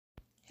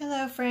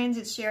Hello friends,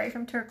 it's Sherry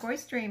from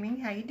Turquoise Dreaming.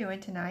 How you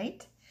doing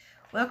tonight?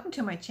 Welcome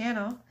to my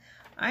channel.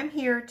 I'm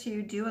here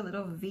to do a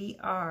little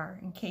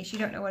VR. In case you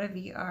don't know what a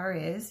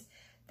VR is,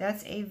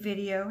 that's a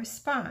video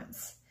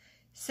response.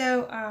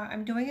 So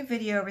I'm doing a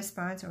video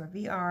response, or a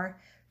VR,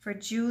 for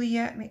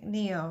Julia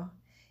McNeill.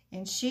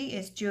 And she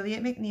is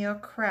Julia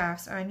McNeill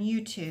Crafts on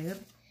YouTube.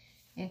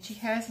 And she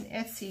has an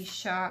Etsy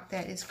shop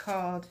that is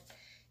called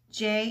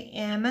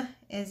JM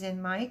as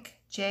in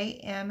Mike,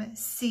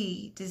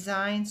 JMC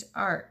Designs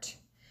Art.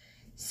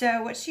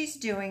 So what she's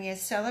doing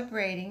is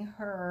celebrating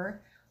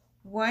her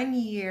 1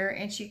 year,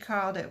 and she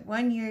called it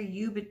 1 year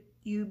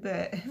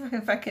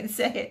if I can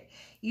say it,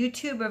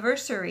 YouTube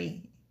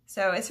anniversary.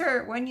 So it's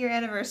her 1 year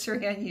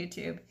anniversary on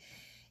YouTube.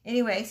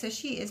 Anyway, so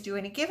she is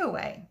doing a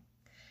giveaway.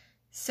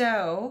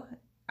 So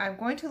I'm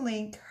going to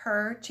link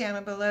her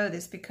channel below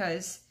this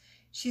because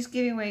she's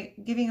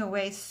giving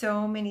away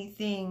so many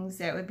things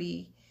that would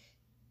be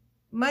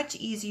much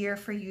easier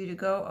for you to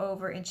go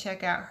over and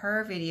check out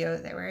her video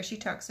where she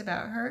talks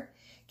about her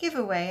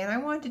giveaway. And I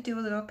wanted to do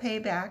a little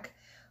payback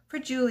for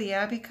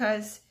Julia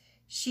because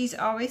she's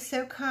always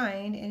so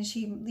kind and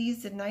she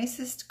leaves the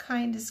nicest,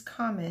 kindest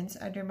comments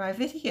under my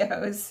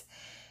videos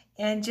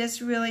and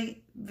just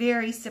really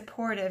very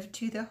supportive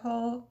to the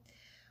whole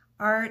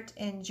art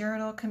and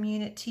journal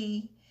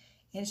community.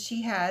 And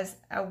she has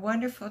a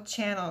wonderful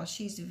channel.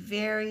 She's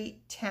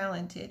very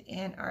talented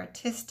and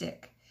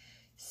artistic.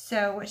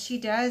 So what she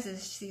does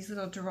is these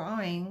little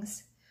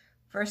drawings,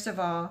 first of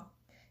all,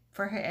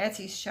 for her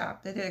Etsy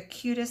shop. They're the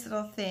cutest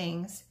little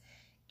things.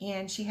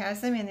 And she has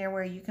them in there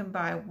where you can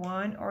buy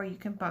one, or you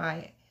can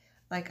buy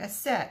like a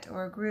set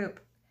or a group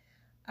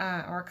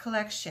or a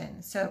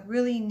collection. So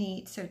really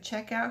neat. So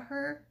check out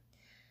her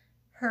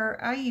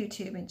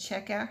YouTube and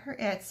check out her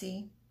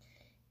Etsy.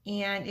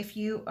 And if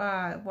you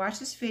watch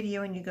this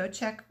video and you go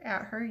check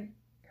out her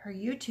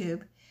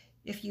YouTube,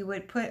 if you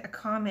would put a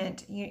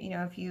comment, you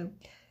know, if you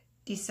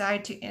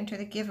decide to enter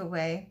the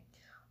giveaway,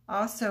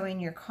 also in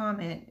your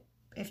comment,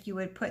 if you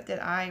would put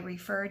that I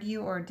referred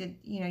you or did,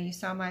 you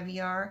saw my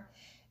VR,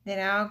 then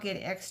I'll get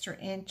extra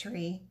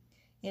entry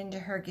into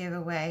her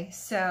giveaway.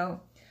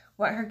 So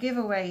what her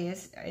giveaway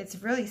is,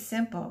 it's really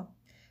simple.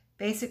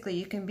 Basically,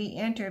 you can be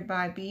entered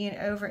by being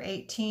over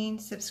 18,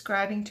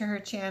 subscribing to her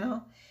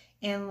channel,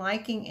 and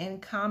liking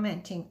and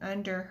commenting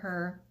under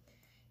her,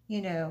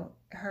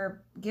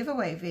 her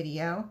giveaway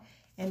video.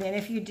 And then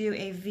if you do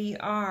a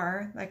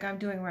VR, like I'm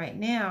doing right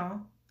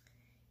now,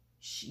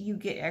 you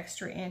get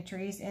extra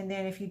entries. And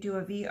then if you do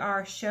a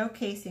VR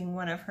showcasing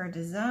one of her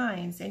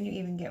designs, then you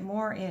even get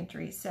more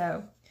entries.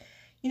 So,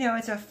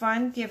 it's a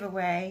fun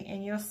giveaway.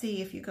 And you'll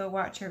see if you go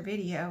watch her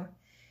video,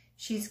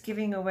 she's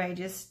giving away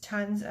just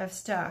tons of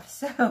stuff.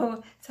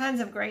 So,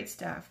 tons of great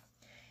stuff.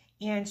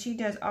 And she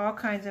does all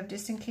kinds of,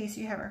 just in case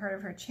you haven't heard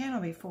of her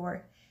channel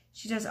before,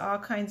 she does all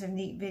kinds of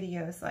neat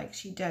videos. Like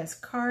she does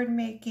card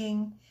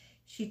making.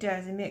 She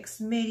does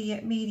mixed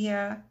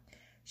media.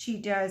 She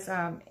does,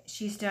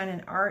 she's done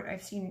an art.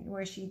 I've seen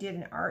where she did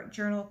an art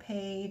journal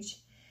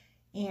page.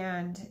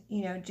 And,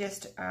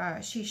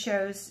 she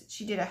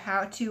did a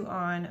how-to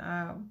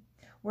on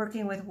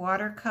working with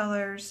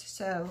watercolors.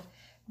 So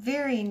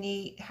very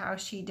neat how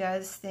she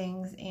does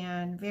things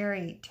and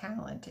very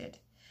talented.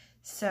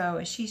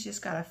 So she's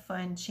just got a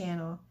fun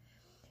channel.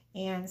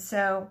 And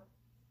so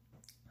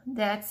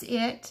that's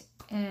it.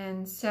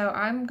 And so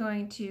I'm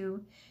going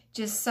to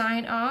just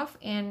sign off,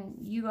 and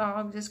you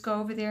all just go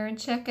over there and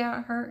check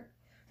out her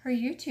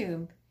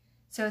YouTube.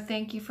 So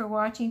thank you for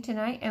watching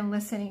tonight and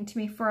listening to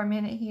me for a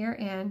minute here.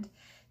 And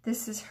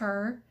this is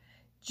her,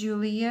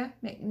 Julia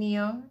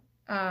McNeill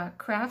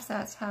Crafts.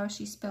 That's how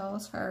she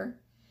spells her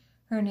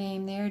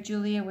name there,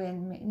 Julia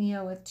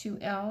McNeill with 2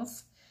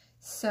 L's.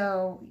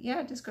 So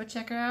yeah, just go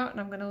check her out,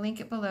 and I'm going to link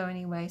it below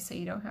anyway, so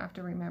you don't have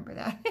to remember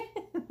that.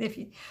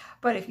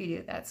 But if you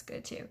do, that's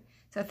good too.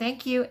 So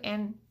thank you,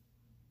 and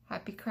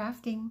happy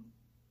crafting.